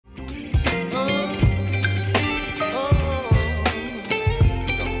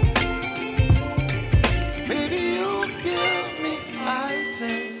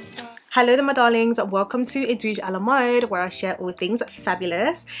Hello there my darlings, welcome to Edwigealamode, where I share all things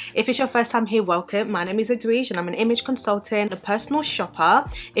fabulous. If it's your first time here, welcome. My name is Edwige and I'm an image consultant, a personal shopper.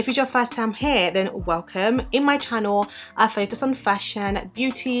 If it's your first time here, then welcome. In my channel, I focus on fashion,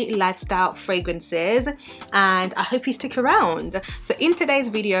 beauty, lifestyle, fragrances, and I hope you stick around. So in today's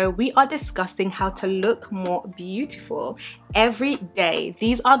video, we are discussing how to look more beautiful every day.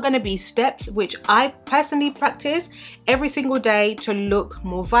 These are going to be steps which I personally practice every single day to look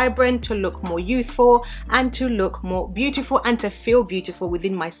more vibrant, to look more youthful, and to look more beautiful and to feel beautiful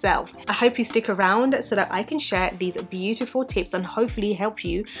within myself. I hope you stick around so that I can share these beautiful tips and hopefully help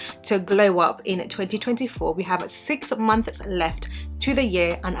you to glow up in 2024. We have 6 months left to the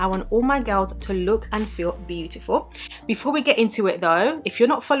year and I want all my girls to look and feel beautiful. Before we get into it though, if you're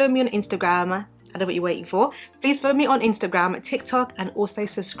not following me on Instagram, I know what you're waiting for. Please follow me on Instagram, TikTok, and also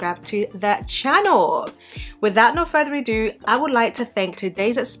subscribe to the channel. Without no further ado, I would like to thank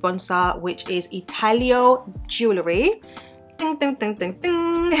today's sponsor, which is Italo Jewellery. Ding, ding, ding, ding,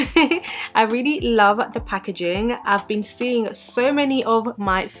 ding. I really love the packaging. I've been seeing so many of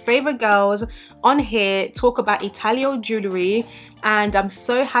my favorite girls on here talk about Italo Jewellery, and I'm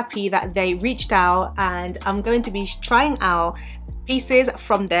so happy that they reached out, and I'm going to be trying out pieces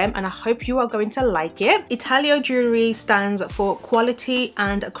from them and I hope you are going to like it. Italo Jewellery stands for quality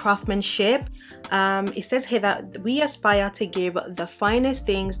and craftsmanship. It says here that we aspire to give the finest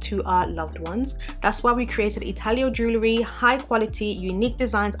things to our loved ones. That's why we created Italo Jewellery, high quality, unique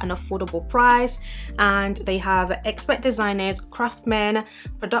designs and affordable price. And they have expert designers, craftsmen,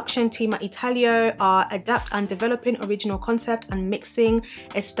 production team at Italo are adapt and developing original concept and mixing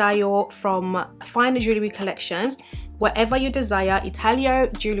a style from fine jewellery collections. Whatever you desire, Italo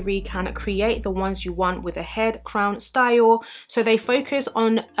Jewellery can create the ones you want with a head crown style. So they focus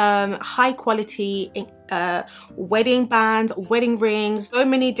on high quality wedding bands, wedding rings, so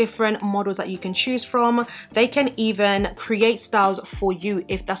many different models that you can choose from. They can even create styles for you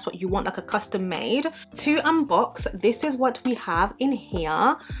if that's what you want, like a custom made. To unbox, this is what we have in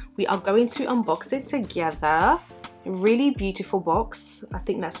here. We are going to unbox it together. Really beautiful box. I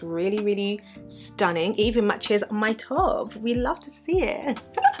think that's really stunning. It even matches my top. We love to see it.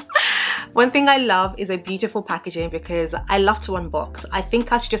 One thing I love is a beautiful packaging because I love to unbox. I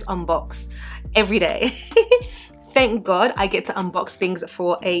think I should just unbox every day. Thank God I get to unbox things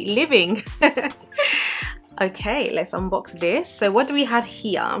for a living. Okay, let's unbox this. So what do we have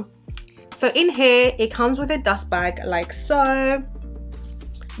here? So in here it comes with a dust bag like so.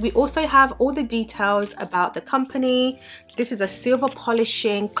 We also have all the details about the company. This is a silver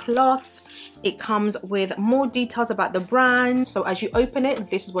polishing cloth. It comes with more details about the brand. So as you open it,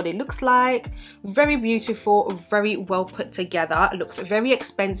 this is what it looks like. Very beautiful, very well put together. It looks very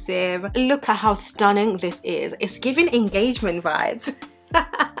expensive. Look at how stunning this is. It's giving engagement vibes.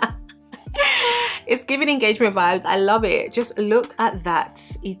 It's giving engagement vibes. I love it. Just look at that.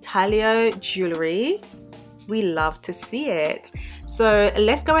 Italo Jewellery. We love to see it. So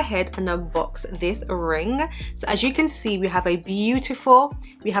let's go ahead and unbox this ring. So as you can see, we have a beautiful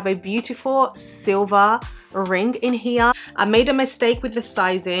silver ring in here. I made a mistake with the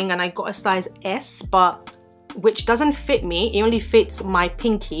sizing and I got a size S, but which doesn't fit me. It only fits my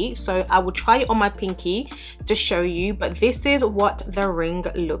pinky, so I will try it on my pinky to show you. But this is what the ring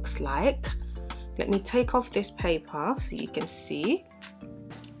looks like. Let me take off this paper so you can see.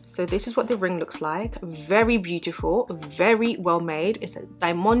 So this is what the ring looks like. Very beautiful, very well made. It's a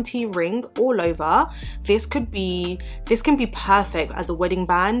diamante ring all over. This can be perfect as a wedding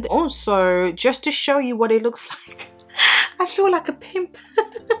band. Also, just to show you what it looks like, I feel like a pimp.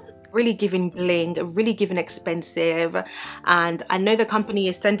 Really giving bling, really giving expensive. And I know the company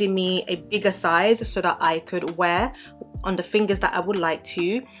is sending me a bigger size so that I could wear on the fingers that I would like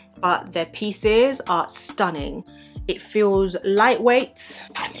to, but their pieces are stunning. It feels lightweight,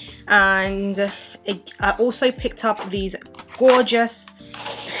 and I also picked up these gorgeous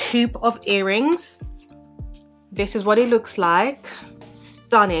hoop of earrings. This is what it looks like.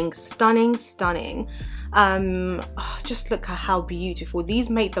 Stunning, stunning, stunning. Just look at how beautiful. These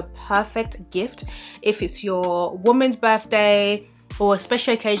make the perfect gift if it's your woman's birthday or a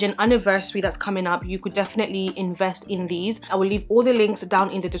special occasion, anniversary that's coming up. You could definitely invest in these. I will leave all the links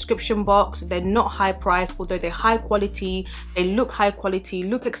down in the description box. They're not high priced, although they're high quality. They look high quality,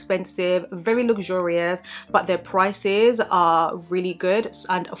 look expensive, very luxurious, but their prices are really good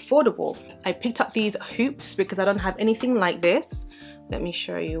and affordable. I picked up these hoops because I don't have anything like this. Let me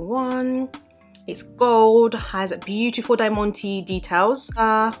show you one. It's gold, has beautiful diamante details.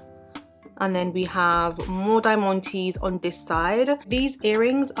 And then we have more diamantes on this side. These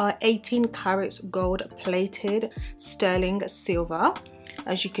earrings are 18 carats gold plated sterling silver.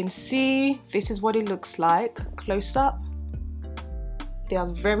 As you can see, this is what it looks like close up. They are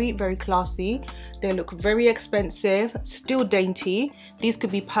very, very classy. They look very expensive, still dainty. These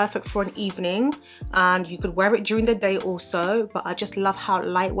could be perfect for an evening, and you could wear it during the day also, but I just love how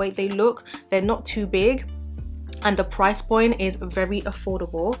lightweight they look. They're not too big, and the price point is very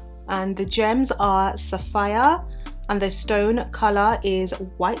affordable. And the gems are sapphire, and the stone color is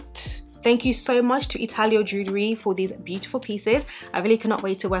white. Thank you so much to Italo Jewellery for these beautiful pieces. I really cannot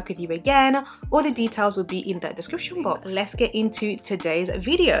wait to work with you again. All the details will be in the description box. Let's get into today's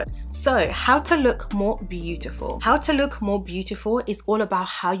video. So, how to look more beautiful. How to look more beautiful is all about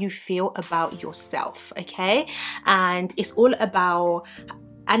how you feel about yourself, okay? And it's all about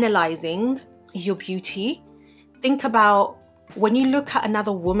analyzing your beauty. Think about when you look at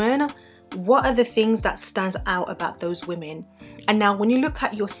another woman, what are the things that stands out about those women? And now when you look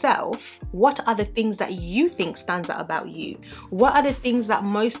at yourself, what are the things that you think stands out about you? What are the things that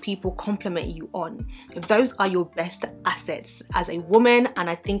most people compliment you on? Those are your best assets as a woman, and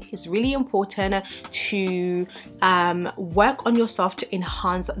I think it's really important to work on yourself to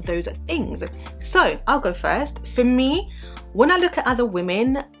enhance those things. So I'll go first. For me, when I look at other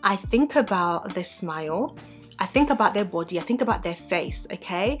women, I think about their smile. I think about their body, I think about their face,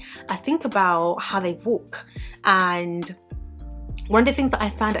 okay? I think about how they walk. And one of the things that I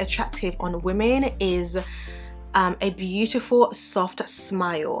find attractive on women is a beautiful, soft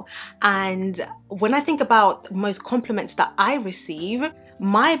smile. And when I think about most compliments that I receive,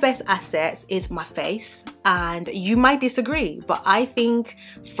 my best assets is my face, and you might disagree, but I think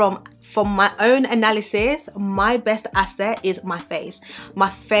from my own analysis, my best asset is my face. My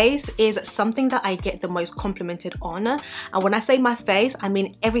face is something that I get the most complimented on, and when I say my face, I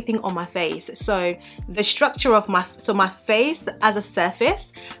mean everything on my face. So the structure of my face as a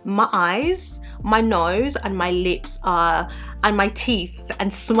surface, my eyes, my nose, and my lips are, and my teeth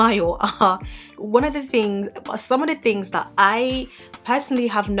and smile are some of the things that I personally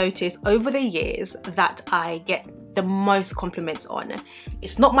have noticed over the years that I get the most compliments on.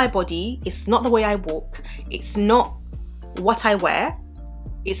 It's not my body, it's not the way I walk, it's not what I wear,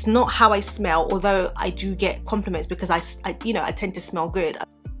 it's not how I smell, although I do get compliments because I tend to smell good.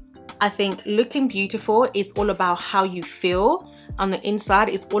 I think looking beautiful is all about how you feel on the inside.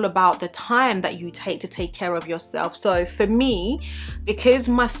 It's all about the time that you take to take care of yourself. So for me, because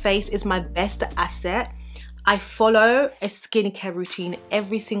my face is my best asset, I follow a skincare routine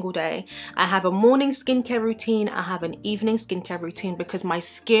every single day. I have a morning skincare routine, I have an evening skincare routine, because my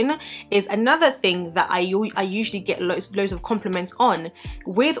skin is another thing that I usually get loads of compliments on.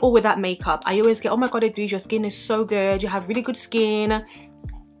 With or without makeup, I always get, oh my god, Edwige, your skin is so good, you have really good skin.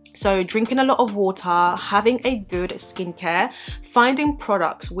 So drinking a lot of water, having a good skincare, finding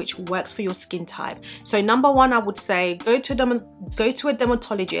products which works for your skin type. So number one, I would say go to a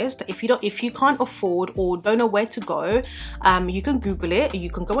dermatologist. If you can't afford or don't know where to go, you can Google it. You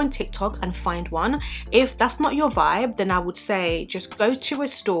can go on TikTok and find one. If that's not your vibe, then I would say just go to a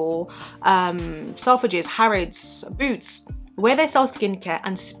store, Selfridges, Harrods, Boots, where they sell skincare,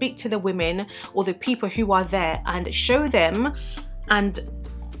 and speak to the women or the people who are there and show them and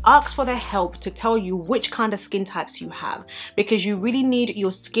ask for their help to tell you which kind of skin types you have, because you really need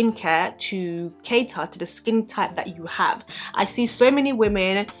your skincare to cater to the skin type that you have. I see so many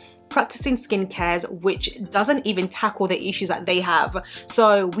women practicing skincare which doesn't even tackle the issues that they have.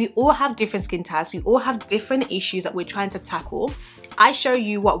 So we all have different skin types, we all have different issues that we're trying to tackle. I show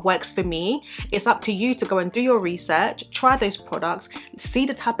you what works for me. It's up to you to go and do your research, try those products, see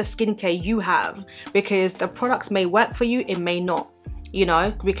the type of skincare you have, because the products may work for you, it may not. You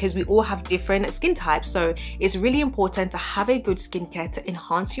know, because we all have different skin types. So it's really important to have a good skincare to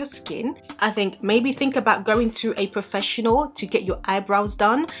enhance your skin. I think maybe think about going to a professional to get your eyebrows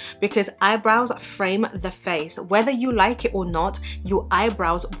done, because eyebrows frame the face. Whether you like it or not, your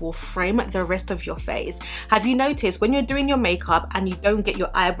eyebrows will frame the rest of your face. Have you noticed when you're doing your makeup and you don't get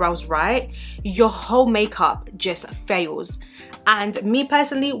your eyebrows right, your whole makeup just fails? And me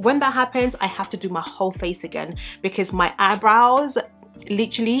personally, when that happens, I have to do my whole face again, because my eyebrows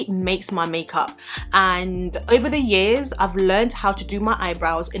literally makes my makeup. And over the years, I've learned how to do my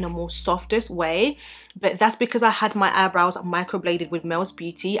eyebrows in a more softest way, but that's because I had my eyebrows microbladed with Mel's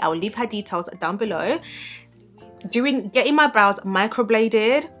Beauty. I will leave her details down below. Getting my brows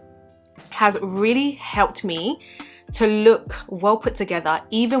microbladed has really helped me to look well put together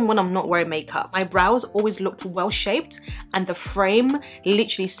even when I'm not wearing makeup. My brows always looked well shaped and the frame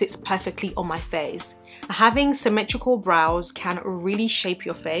literally sits perfectly on my face. Having symmetrical brows can really shape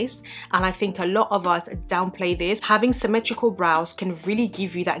your face, and I think a lot of us downplay this. Having symmetrical brows can really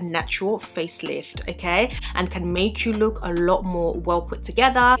give you that natural facelift, okay, and can make you look a lot more well put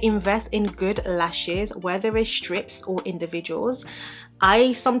together. Invest in good lashes, whether it's strips or individuals.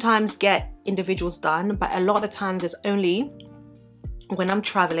 I sometimes get individuals done, but a lot of the times it's only when I'm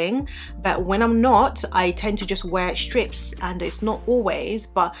traveling. But when I'm not, I tend to just wear strips, and it's not always.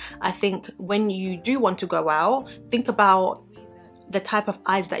 But I think when you do want to go out, think about the type of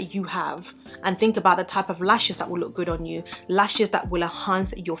eyes that you have, and think about the type of lashes that will look good on you, lashes that will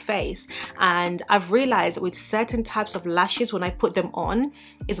enhance your face. And I've realized with certain types of lashes, when I put them on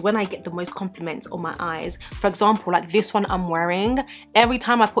is when I get the most compliments on my eyes. For example, like this one I'm wearing, every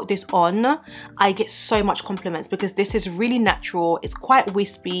time I put this on, I get so much compliments because this is really natural. It's quite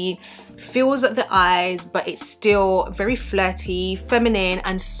wispy, fills the eyes, but it's still very flirty, feminine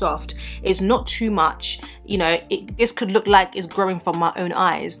and soft. It's not too much, you know. This could look like it's growing from my own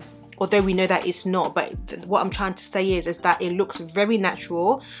eyes, although we know that it's not. But what I'm trying to say is that it looks very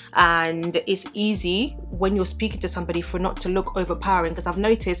natural, and it's easy when you're speaking to somebody for not to look overpowering. Because I've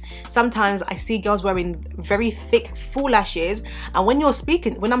noticed sometimes I see girls wearing very thick full lashes, and when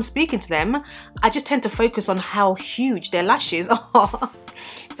I'm speaking to them, I just tend to focus on how huge their lashes are.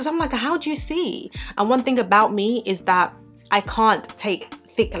 Because I'm like, how do you see? And one thing about me is that I can't take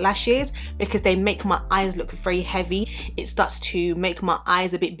thick lashes because they make my eyes look very heavy. It starts to make my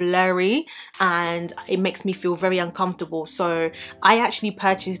eyes a bit blurry, and it makes me feel very uncomfortable. So I actually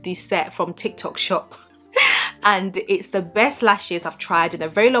purchased this set from TikTok shop and it's the best lashes I've tried in a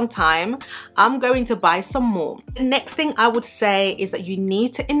very long time. I'm going to buy some more. The next thing I would say is that you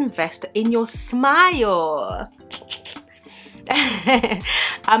need to invest in your smile.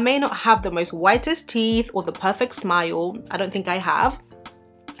 I may not have the most whitest teeth or the perfect smile. I don't think I have.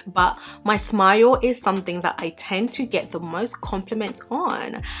 But my smile is something that I tend to get the most compliments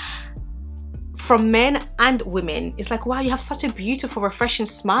on from men and women. It's like, wow, you have such a beautiful, refreshing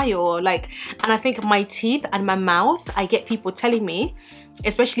smile. Like, and I think my teeth and my mouth, I get people telling me,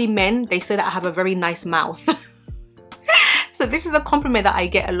 especially men, they say that I have a very nice mouth. So this is a compliment that I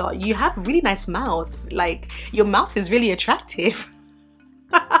get a lot. You have really nice mouth. Like, your mouth is really attractive.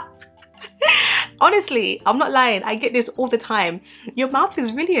 Honestly, I'm not lying. I get this all the time. Your mouth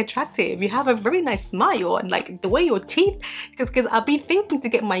is really attractive. You have a very nice smile, and like the way your teeth, because I've been thinking to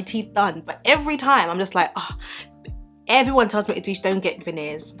get my teeth done, but every time I'm just like, oh, everyone tells me, Idris, don't get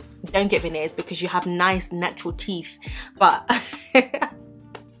veneers. Don't get veneers because you have nice natural teeth. But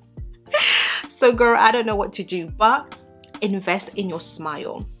so girl, I don't know what to do, but invest in your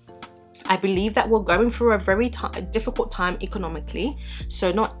smile. I believe that we're going through a very difficult time economically,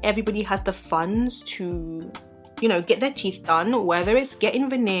 so not everybody has the funds to, you know, get their teeth done, whether it's getting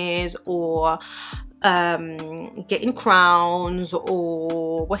veneers or getting crowns,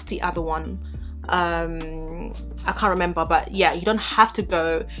 or what's the other one? I can't remember, but yeah, you don't have to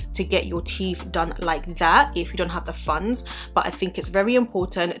go to get your teeth done like that if you don't have the funds. But I think it's very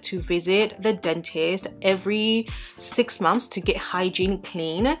important to visit the dentist every 6 months to get hygiene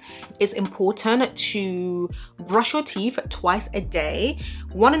clean. It's important to brush your teeth twice a day,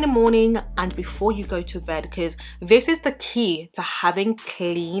 one in the morning and before you go to bed, because this is the key to having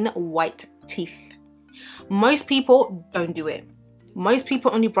clean white teeth. Most people don't do it. Most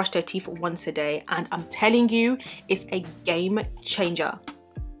people only brush their teeth once a day, and I'm telling you, it's a game changer.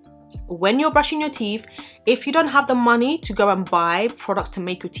 When you're brushing your teeth, if you don't have the money to go and buy products to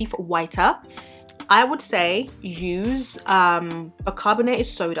make your teeth whiter, I would say use bicarbonated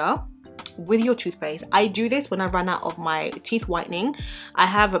soda with your toothpaste. I do this when I run out of my teeth whitening. I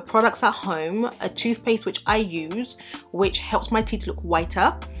have products at home, a toothpaste which I use, which helps my teeth look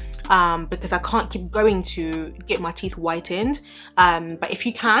whiter. Because I can't keep going to get my teeth whitened. But if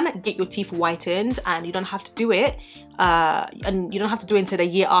you can get your teeth whitened, and you don't have to do it, and you don't have to do it until the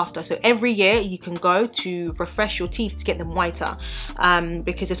year after. So every year you can go to refresh your teeth to get them whiter,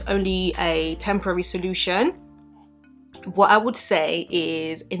 because it's only a temporary solution. What I would say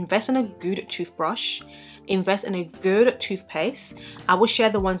is invest in a good toothbrush, invest in a good toothpaste. I will share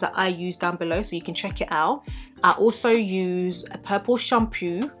the ones that I use down below so you can check it out. I also use a purple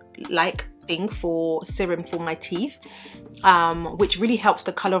shampoo like thing for serum for my teeth, which really helps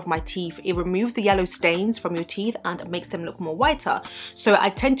the color of my teeth. It removes the yellow stains from your teeth and it makes them look more whiter. So I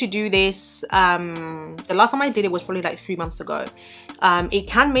tend to do this, the last time I did it was probably like 3 months ago. It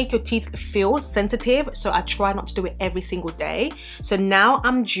can make your teeth feel sensitive, so I try not to do it every single day. So now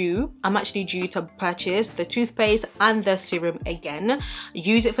I'm actually due to purchase the toothpaste and the serum again,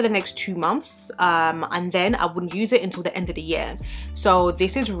 use it for the next 2 months, and then I wouldn't use it until the end of the year. So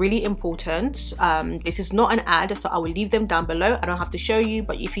this is really important. important. This is not an ad, so I will leave them down below. I don't have to show you,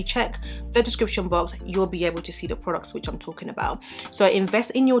 but if you check the description box, you'll be able to see the products which I'm talking about. So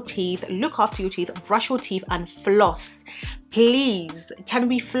invest in your teeth, look after your teeth, brush your teeth, and floss. Please, can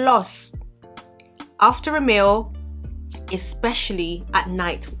we floss after a meal, especially at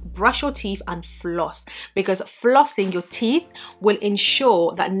night? Brush your teeth and floss, because flossing your teeth will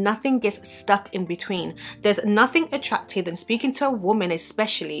ensure that nothing gets stuck in between. There's nothing attractive than speaking to a woman,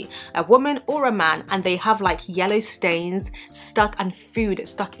 especially a woman or a man, and they have like yellow stains stuck and food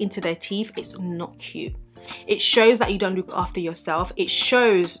stuck into their teeth. It's not cute. It shows that you don't look after yourself. It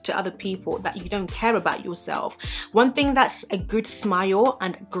shows to other people that you don't care about yourself. One thing that's a good smile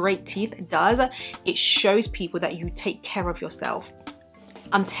and great teeth does, it shows people that you take care of yourself.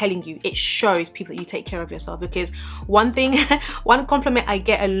 I'm telling you, it shows people that you take care of yourself. Because one thing, one compliment I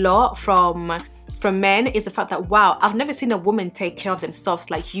get a lot from men is the fact that, wow, I've never seen a woman take care of themselves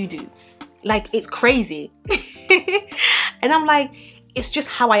like you do. Like, it's crazy. And I'm like, it's just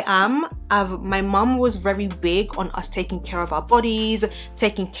how I am. My mum was very big on us taking care of our bodies,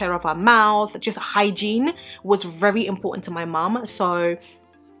 taking care of our mouth. Just hygiene was very important to my mum. So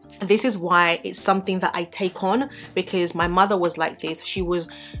this is why it's something that I take on, because my mother was like this. She was,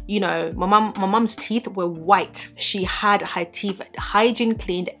 you know, my mum's teeth were white. She had her teeth hygiene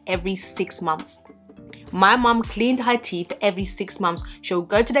cleaned every 6 months. My mum cleaned her teeth every 6 months. She'll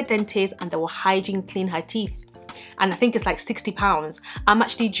go to the dentist and they will hygiene clean her teeth. And I think it's like £60. I'm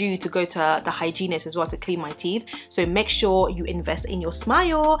actually due to go to the hygienist as well to clean my teeth. So make sure you invest in your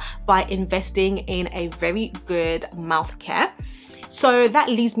smile by investing in a very good mouth care. So that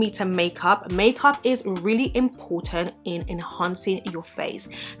leads me to makeup. Makeup is really important in enhancing your face.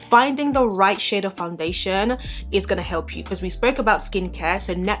 Finding the right shade of foundation is going to help you, because we spoke about skincare.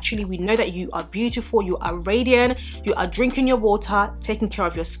 So naturally we know that you are beautiful, you are radiant, you are drinking your water, taking care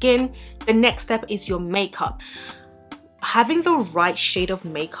of your skin. The next step is your makeup. Having the right shade of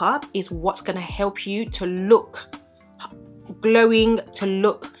makeup is what's going to help you to look glowing, to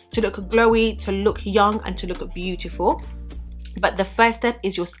look glowy, to look young, and to look beautiful. But the first step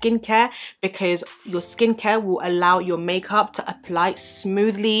is your skincare, because your skincare will allow your makeup to apply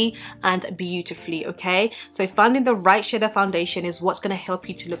smoothly and beautifully, okay? So finding the right shade of foundation is what's going to help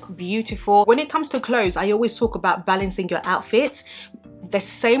you to look beautiful. When it comes to clothes, I always talk about balancing your outfits. The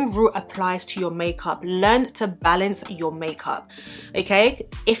same rule applies to your makeup. Learn to balance your makeup, okay?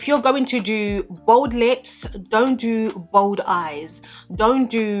 If you're going to do bold lips, don't do bold eyes. Don't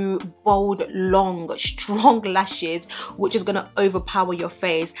do bold, long, strong lashes, which is going to overpower your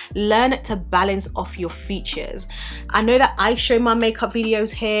face. Learn to balance off your features. I know that I show my makeup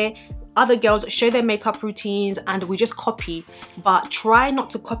videos here. Other girls show their makeup routines and we just copy, but try not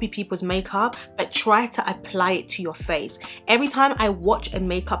to copy people's makeup, but try to apply it to your face. Every time I watch a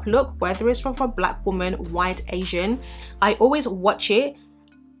makeup look, whether it's from a black woman, white, Asian, I always watch it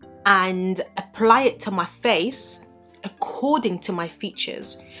and apply it to my face according to my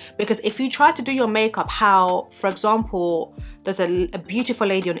features. Because if you try to do your makeup how, for example, there's a beautiful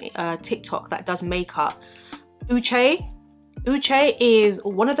lady on TikTok that does makeup, Uche is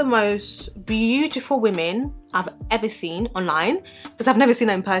one of the most beautiful women I've ever seen online, because I've never seen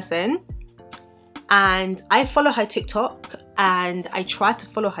her in person. And I follow her TikTok and I try to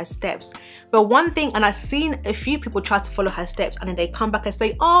follow her steps. But one thing, and I've seen a few people try to follow her steps and then they come back and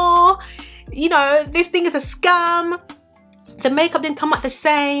say, oh, you know, this thing is a scam. The makeup didn't come out the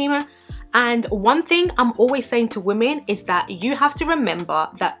same. And one thing I'm always saying to women is that you have to remember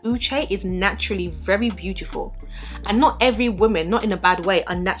that Uche is naturally very beautiful. And not every woman, not in a bad way,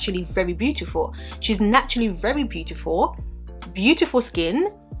 are naturally very beautiful. She's naturally very beautiful, beautiful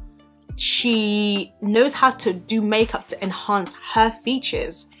skin. She knows how to do makeup to enhance her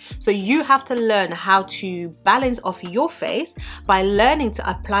features. So you have to learn how to balance off your face by learning to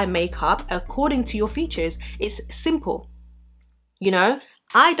apply makeup according to your features. It's simple, you know.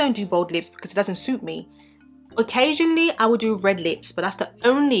 I don't do bold lips because it doesn't suit me. Occasionally I will do red lips, but that's the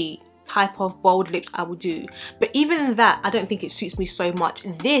only type of bold lips I will do. But even that, I don't think it suits me so much.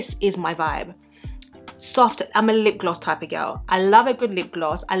 This is my vibe. Soft, I'm a lip gloss type of girl. I love a good lip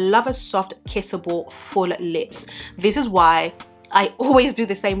gloss. I love a soft, kissable, full lips. This is why I always do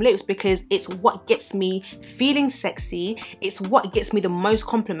the same lips, because it's what gets me feeling sexy. It's what gets me the most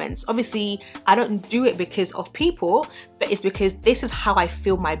compliments. Obviously, I don't do it because of people, but it's because this is how I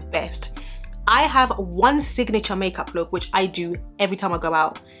feel my best. I have one signature makeup look, which I do every time I go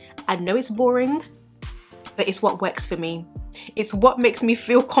out. I know it's boring, but it's what works for me. It's what makes me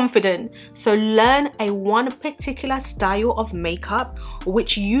feel confident. So learn one particular style of makeup,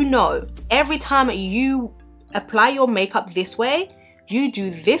 which you know, every time you apply your makeup this way, you do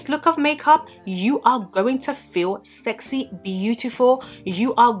this look of makeup, you are going to feel sexy, beautiful.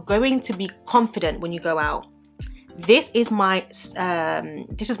 You are going to be confident when you go out. This is my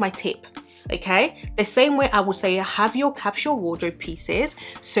tip. Okay, the same way I would say have your capsule wardrobe pieces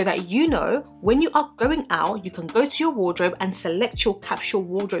so that you know when you are going out, you can go to your wardrobe and select your capsule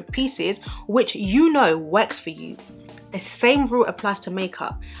wardrobe pieces which you know works for you. The same rule applies to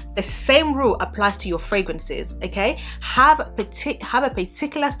makeup. The same rule applies to your fragrances, okay? Have a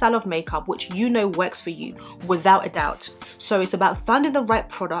particular style of makeup which you know works for you, without a doubt. So it's about finding the right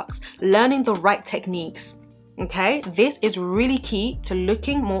products, learning the right techniques. Okay, this is really key to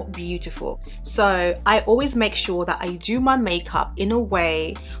looking more beautiful. So I always make sure that I do my makeup in a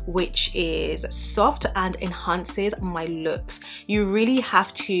way which is soft and enhances my looks. You really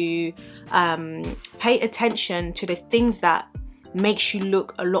have to pay attention to the things that makes you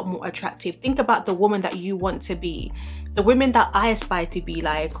look a lot more attractive. Think about the woman that you want to be. The women that I aspire to be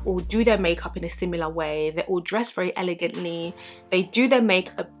like all do their makeup in a similar way. They all dress very elegantly. They do their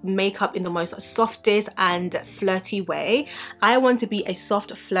makeup in the most softest and flirty way. I want to be a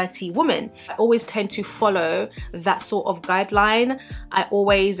soft, flirty woman. I always tend to follow that sort of guideline. I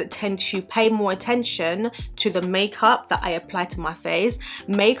always tend to pay more attention to the makeup that I apply to my face.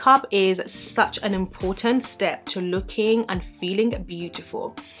 Makeup is such an important step to looking and feeling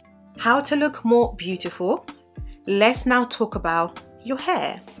beautiful. How to look more beautiful? Let's now talk about your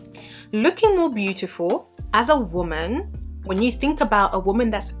hair. Looking more beautiful as a woman, when you think about a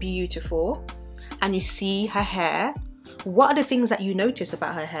woman that's beautiful and you see her hair, what are the things that you notice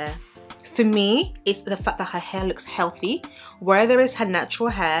about her hair? For me, it's the fact that her hair looks healthy. Whether it's her natural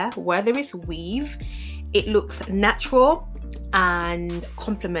hair, whether it's weave, it looks natural and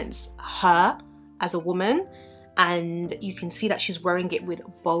complements her as a woman. And you can see that she's wearing it with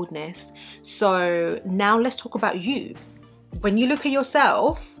boldness. So now let's talk about you. When you look at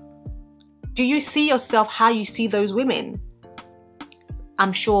yourself, do you see yourself how you see those women?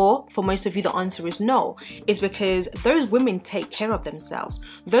 I'm sure for most of you the answer is no. It's because those women take care of themselves.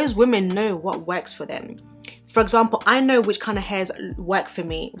 Those women know what works for them. For example, I know which kind of hairs work for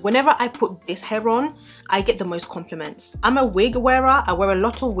me. Whenever I put this hair on, I get the most compliments. I'm a wig wearer. I wear a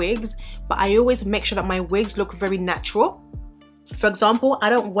lot of wigs, but I always make sure that my wigs look very natural. For example, I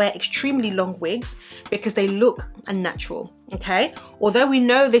don't wear extremely long wigs because they look unnatural, okay? Although we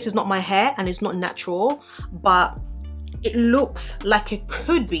know this is not my hair and it's not natural, but it looks like it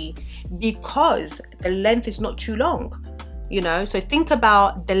could be because the length is not too long. You know, so think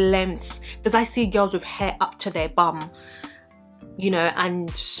about the lengths, because I see girls with hair up to their bum, you know, and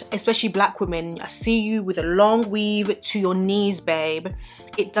especially black women. I see you with a long weave to your knees, babe.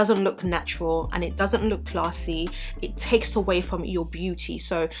 It doesn't look natural and it doesn't look classy. It takes away from your beauty.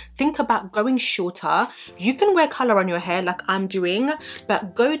 So think about going shorter. You can wear color on your hair like I'm doing,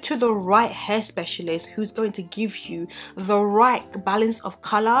 but go to the right hair specialist who's going to give you the right balance of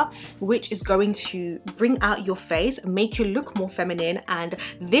color, which is going to bring out your face, make you look more feminine, and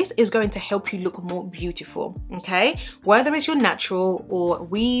this is going to help you look more beautiful, okay? Whether it's your natural or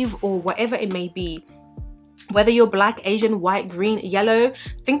weave or whatever it may be. Whether you're black, Asian, white, green, yellow,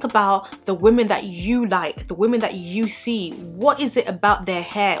 think about the women that you like, the women that you see. What is it about their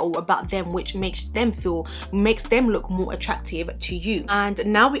hair or about them which makes them look more attractive to you? And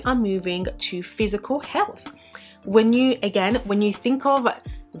now we are moving to physical health. When you think of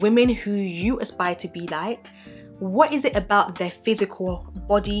women who you aspire to be like, what is it about their physical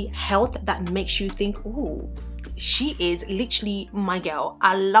body health that makes you think, ooh, she is literally my girl.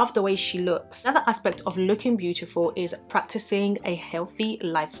 I love the way she looks. Another aspect of looking beautiful is practicing a healthy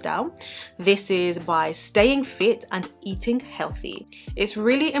lifestyle. This is by staying fit and eating healthy. It's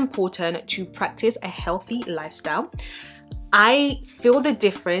really important to practice a healthy lifestyle. I feel the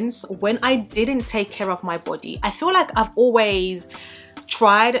difference when I didn't take care of my body. I feel like I've always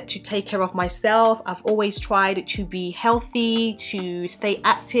tried to take care of myself. I've always tried to be healthy, to stay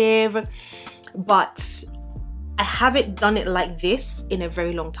active, but I haven't done it like this in a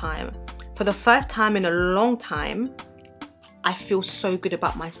very long time. For the first time in a long time, I feel so good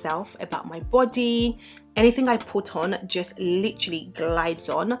about myself, about my body. Anything I put on just literally glides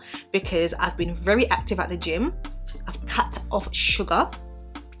on because I've been very active at the gym. I've cut off sugar.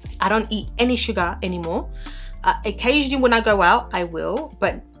 I don't eat any sugar anymore. Occasionally when I go out, I will,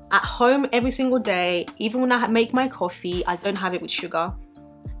 but at home every single day, even when I make my coffee, I don't have it with sugar.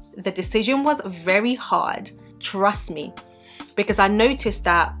 The decision was very hard, trust me, because I noticed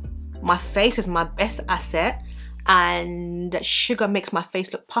that my face is my best asset and sugar makes my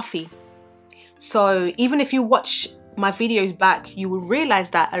face look puffy. So even if you watch my videos back, you will realize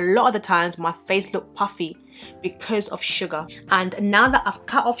that a lot of the times my face looked puffy because of sugar. And now that I've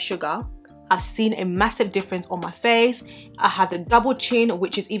cut off sugar, I've seen a massive difference on my face. I have the double chin,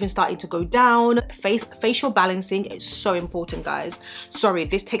 which is even starting to go down. Facial balancing is so important, guys. Sorry,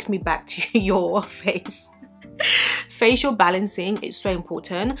 this takes me back to your face. Facial balancing is so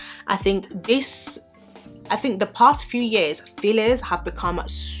important. I think the past few years, fillers have become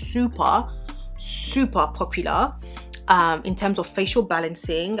super popular in terms of facial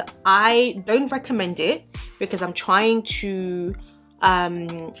balancing. I don't recommend it because I'm trying to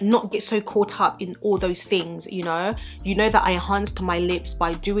not get so caught up in all those things. You know that I enhanced my lips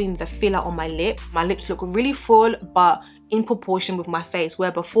by doing the filler on my lip. My lips look really full, but in proportion with my face,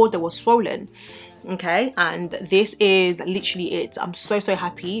 where before they were swollen. Okay, and this is literally it. I'm so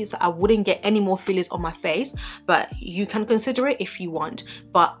happy. So I wouldn't get any more fillers on my face, but you can consider it if you want.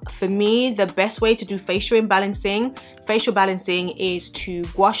 But for me, the best way to do facial balancing is to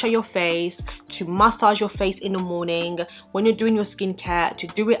gua sha your face, to massage your face in the morning when you're doing your skincare, to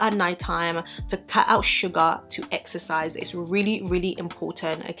do it at nighttime, to cut out sugar, to exercise. It's really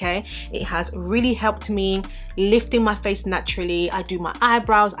important. Okay, it has really helped me lifting my face naturally. I do my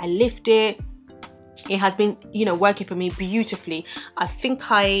eyebrows, I lift it. It has been, working for me beautifully. I think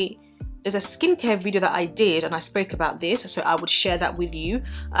there's a skincare video that I did and I spoke about this, so I would share that with you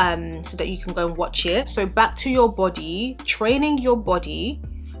so that you can go and watch it. So back to your body, training your body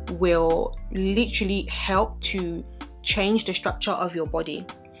will literally help to change the structure of your body.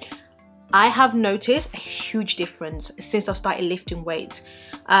 I have noticed a huge difference since I started lifting weight.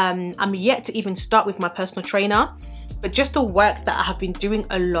 I'm yet to even start with my personal trainer, but just the work that I have been doing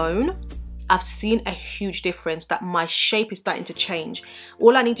alone, I've seen a huge difference, that my shape is starting to change.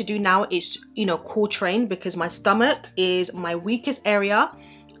 All I need to do now is, core train, because my stomach is my weakest area.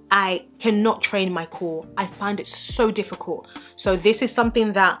 I cannot train my core. I find it so difficult. So this is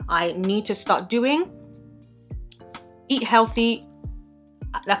something that I need to start doing. Eat healthy.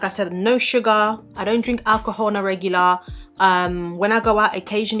 Like I said, no sugar. I don't drink alcohol on a regular. When I go out,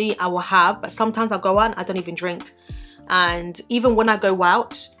 occasionally I will have, but sometimes I go out and I don't even drink. And even when I go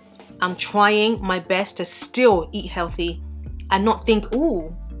out, I'm trying my best to still eat healthy and not think,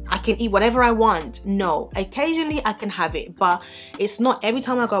 oh, I can eat whatever I want. No, occasionally I can have it, but it's not every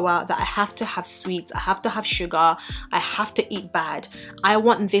time I go out that I have to have sweets, I have to have sugar, I have to eat bad. I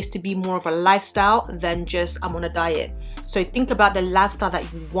want this to be more of a lifestyle than just I'm on a diet. So think about the lifestyle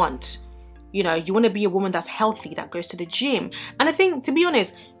that you want. You want to be a woman that's healthy, that goes to the gym. And I think, to be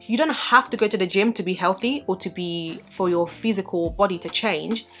honest, you don't have to go to the gym to be healthy or for your physical body to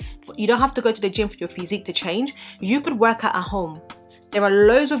change. You don't have to go to the gym for your physique to change. You could work out at home. There are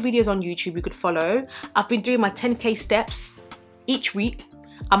loads of videos on YouTube you could follow. I've been doing my 10K steps each week.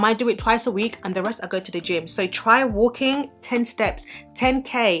 I might do it twice a week, and the rest I go to the gym. So try walking 10 steps,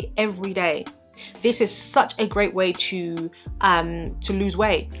 10K every day. This is such a great way to lose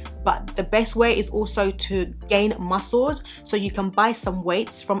weight, but the best way is also to gain muscles. So you can buy some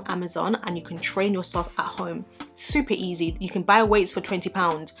weights from Amazon and you can train yourself at home. Super easy. You can buy weights for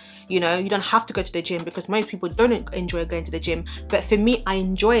 £20. You don't have to go to the gym, because most people don't enjoy going to the gym. But for me, I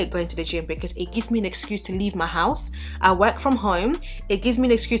enjoy going to the gym because it gives me an excuse to leave my house. I work from home. It gives me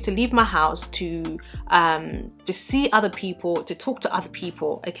an excuse to leave my house to see other people, to talk to other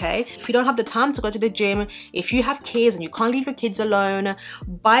people. Okay, if you don't have the time to go to the gym, if you have kids and you can't leave your kids alone,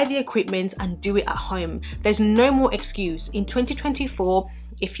 buy the equipment and do it at home. There's no more excuse. In 2024,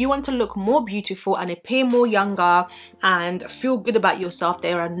 if you want to look more beautiful and appear more younger and feel good about yourself,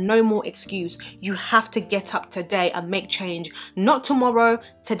 there are no more excuses. You have to get up today and make change. Not tomorrow,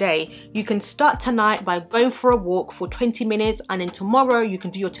 today. You can start tonight by going for a walk for 20 minutes, and then tomorrow you can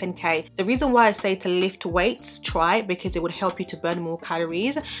do your 10K. The reason why I say to lift weights, try, because it would help you to burn more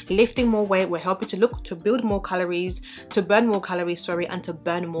calories. Lifting more weight will help you to build more calories, to burn more calories, and to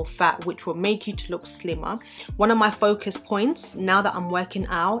burn more fat, which will make you to look slimmer. One of my focus points now that I'm working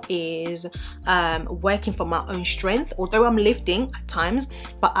out is working for my own strength. Although I'm lifting at times,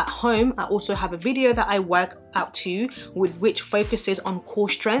 but at home I also have a video that I work out to, with which focuses on core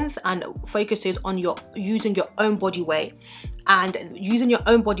strength and focuses on using your own body weight. And using your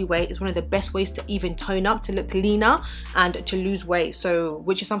own body weight is one of the best ways to even tone up, to look leaner and to lose weight. So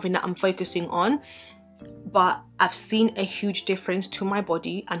which is something that I'm focusing on. But I've seen a huge difference to my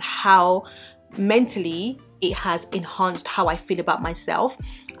body and how mentally it has enhanced how I feel about myself.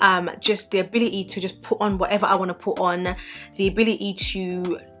 Just the ability to just put on whatever I want to put on, the ability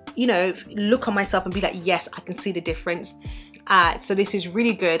to look at myself and be like, yes, I can see the difference. So this is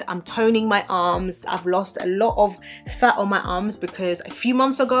really good. I'm toning my arms. I've lost a lot of fat on my arms because a few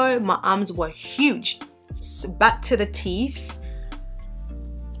months ago my arms were huge. back to the teeth.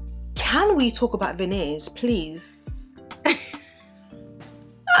 Can we talk about veneers, please?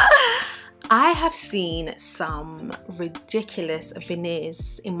 I have seen some ridiculous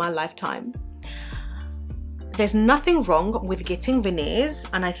veneers in my lifetime. There's nothing wrong with getting veneers,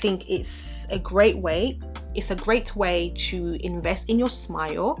 and I think it's a great way. It's a great way to invest in your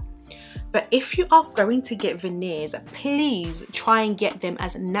smile. But if you are going to get veneers, please try and get them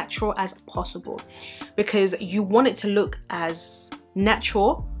as natural as possible, because you want it to look as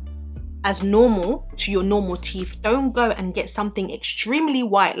natural, as normal to your normal teeth. Don't go and get something extremely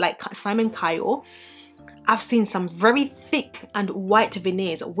white like Simon Cowell. I've seen some very thick and white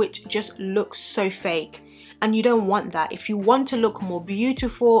veneers which just look so fake, and you don't want that. If you want to look more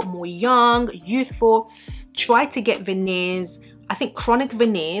beautiful, more young, youthful, try to get veneers. I think chronic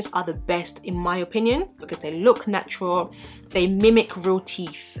veneers are the best in my opinion, because they look natural, they mimic real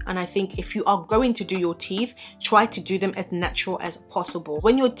teeth. And I think if you are going to do your teeth, try to do them as natural as possible.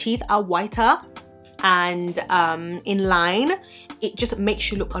 When your teeth are whiter and in line, it just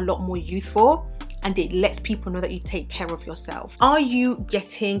makes you look a lot more youthful, and it lets people know that you take care of yourself. Are you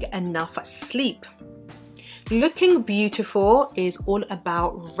getting enough sleep? Looking beautiful is all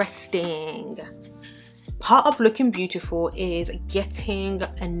about resting. Part of looking beautiful is getting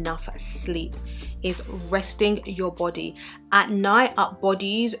enough sleep, is resting your body. At night, our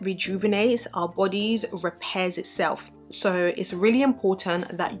bodies rejuvenates, our bodies repairs itself. So it's really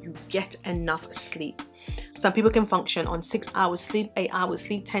important that you get enough sleep. Some people can function on 6 hours sleep, 8 hours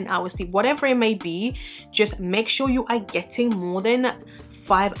sleep, 10 hours sleep, whatever it may be. Just make sure you are getting more than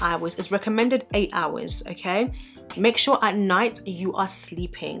 5 hours. It's recommended 8 hours, okay? Make sure at night you are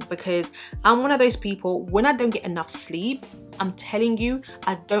sleeping, because I'm one of those people, when I don't get enough sleep, I'm telling you,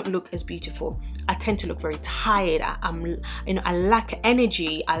 I don't look as beautiful. I tend to look very tired. I lack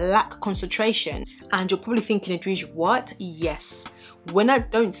energy, I lack concentration. And you're probably thinking, Edwige, what? Yes. When I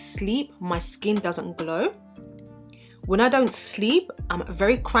don't sleep, my skin doesn't glow. When I don't sleep, I'm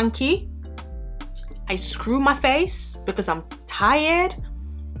very cranky. I screw my face because I'm tired,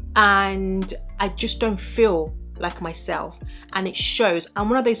 and I just don't feel like myself, and it shows. I'm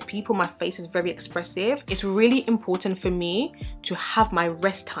one of those people, my face is very expressive. It's really important for me to have my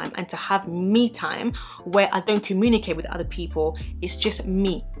rest time and to have me time where I don't communicate with other people. It's just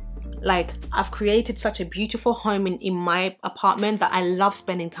me. Like, I've created such a beautiful home in my apartment that I love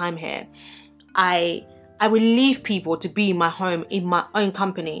spending time here. I will leave people to be in my home, in my own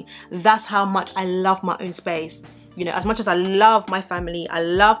company. That's how much I love my own space. You know, as much as I love my family, I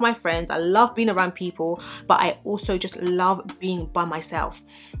love my friends, I love being around people, but I also just love being by myself.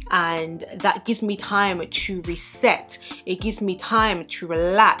 And that gives me time to reset. It gives me time to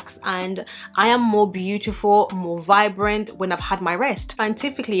relax. And I am more beautiful, more vibrant when I've had my rest.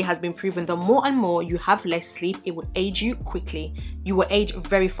 Scientifically, it has been proven the more and more you have less sleep, it will age you quickly. You will age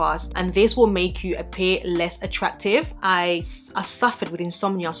very fast, and this will make you appear less attractive. I suffered with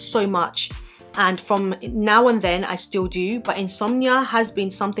insomnia so much. And from now and then I still do, but insomnia has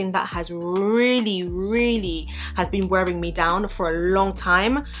been something that has really has been wearing me down for a long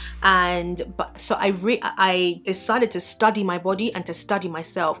time. So I decided to study my body and to study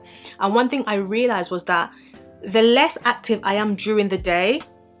myself. And one thing I realized was that the less active I am during the day,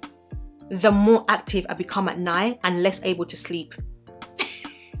 the more active I become at night and less able to sleep.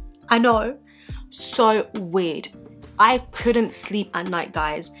 I know, so weird. I couldn't sleep at night,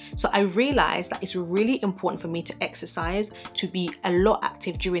 guys. So I realized that it's really important for me to exercise, to be a lot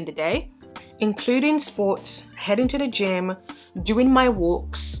active during the day, including sports, heading to the gym, doing my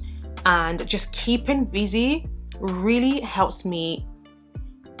walks, and just keeping busy really helps me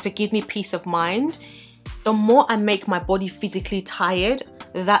to give me peace of mind. The more I make my body physically tired,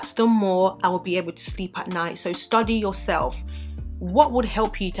 that's the more I will be able to sleep at night. So study yourself. What would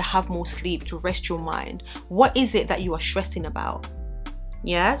help you to have more sleep, to rest your mind? What is it that you are stressing about?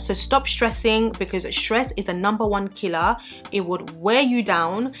 Yeah, so stop stressing, because stress is the #1 killer. It would wear you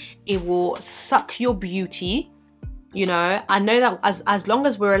down. It will suck your beauty. You know, I know that as long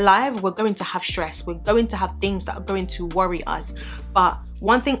as we're alive, we're going to have stress. We're going to have things that are going to worry us. But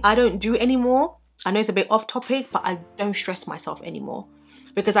one thing I don't do anymore, I know it's a bit off topic, but I don't stress myself anymore,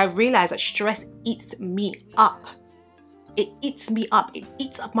 because I realize that stress eats me up. It eats me up. It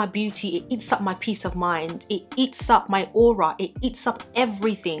eats up my beauty. It eats up my peace of mind. It eats up my aura. It eats up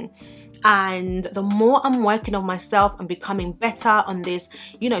everything. And the more I'm working on myself and becoming better on this,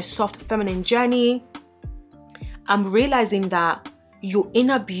 you know, soft feminine journey, I'm realizing that your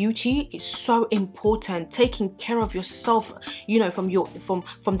inner beauty is so important. Taking care of yourself, you know, from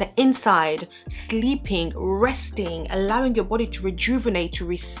the inside, sleeping, resting, allowing your body to rejuvenate, to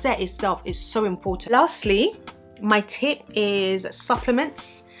reset itself is so important. Lastly, my tip is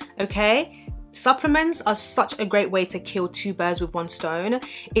supplements. Okay, supplements are such a great way to kill two birds with one stone.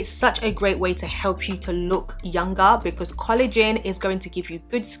 It's such a great way to help you to look younger, because collagen is going to give you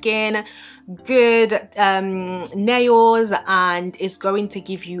good skin, good nails, and is going to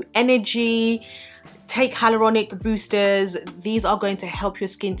give you energy. Take hyaluronic boosters. These are going to help your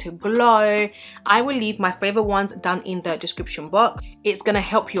skin to glow. I will leave my favorite ones down in the description box. It's going to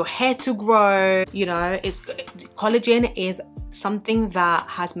help your hair to grow. You know, collagen is something that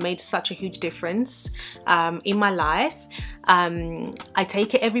has made such a huge difference in my life. I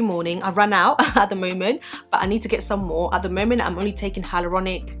take it every morning. I run out at the moment, but I need to get some more. At the moment, I'm only taking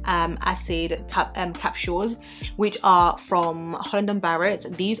hyaluronic acid capsules, which are from Holland & Barrett.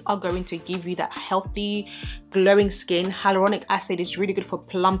 These are going to give you that healthy, glowing skin. Hyaluronic acid is really good for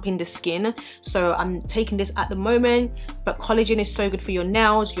plumping the skin, so I'm taking this at the moment. But collagen is so good for your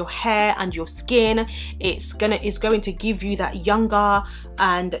nails, your hair, and your skin. It's going to give you that younger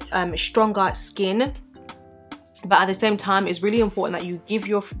and stronger skin. But at the same time, it's really important that you give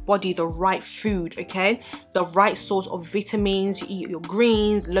your body the right food, okay? The right source of vitamins. You eat your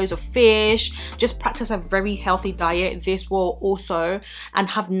greens, loads of fish. Just practice a very healthy diet. This will also, and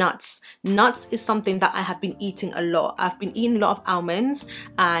have nuts. Nuts is something that I have been eating a lot. I've been eating a lot of almonds,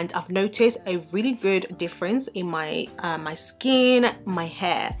 and I've noticed a really good difference in my my skin, my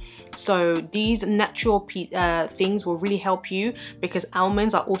hair. So these natural things will really help you, because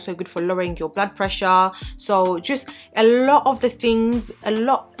almonds are also good for lowering your blood pressure. So just a lot of the things,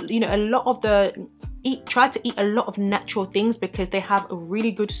 try to eat a lot of natural things, because they have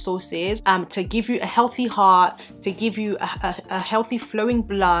really good sources to give you a healthy heart, to give you a healthy flowing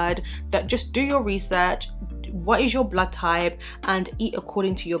blood. That just do your research. What is your blood type, and eat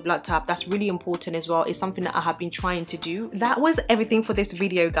according to your blood type. That's really important as well. It's something that I have been trying to do. That was everything for this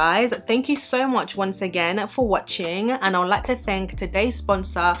video, guys. Thank you so much once again for watching, and I would like to thank today's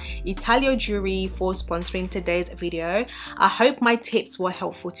sponsor, Italo Jewellery, for sponsoring today's video. I hope my tips were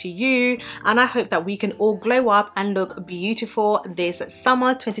helpful to you, and I hope that we can all glow up and look beautiful this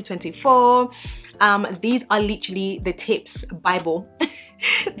summer 2024. These are literally the tips Bible.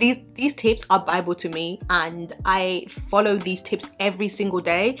 These tips are Bible to me, and I follow these tips every single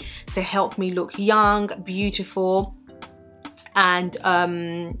day to help me look young, beautiful, and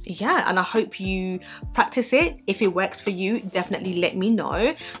yeah, and I hope you practice it. If it works for you, definitely let me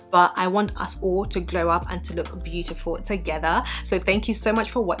know. But I want us all to glow up and to look beautiful together. So thank you so much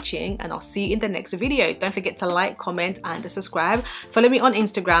for watching, and I'll see you in the next video. Don't forget to like, comment, and subscribe. Follow me on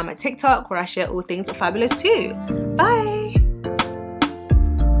Instagram and TikTok, where I share all things fabulous too.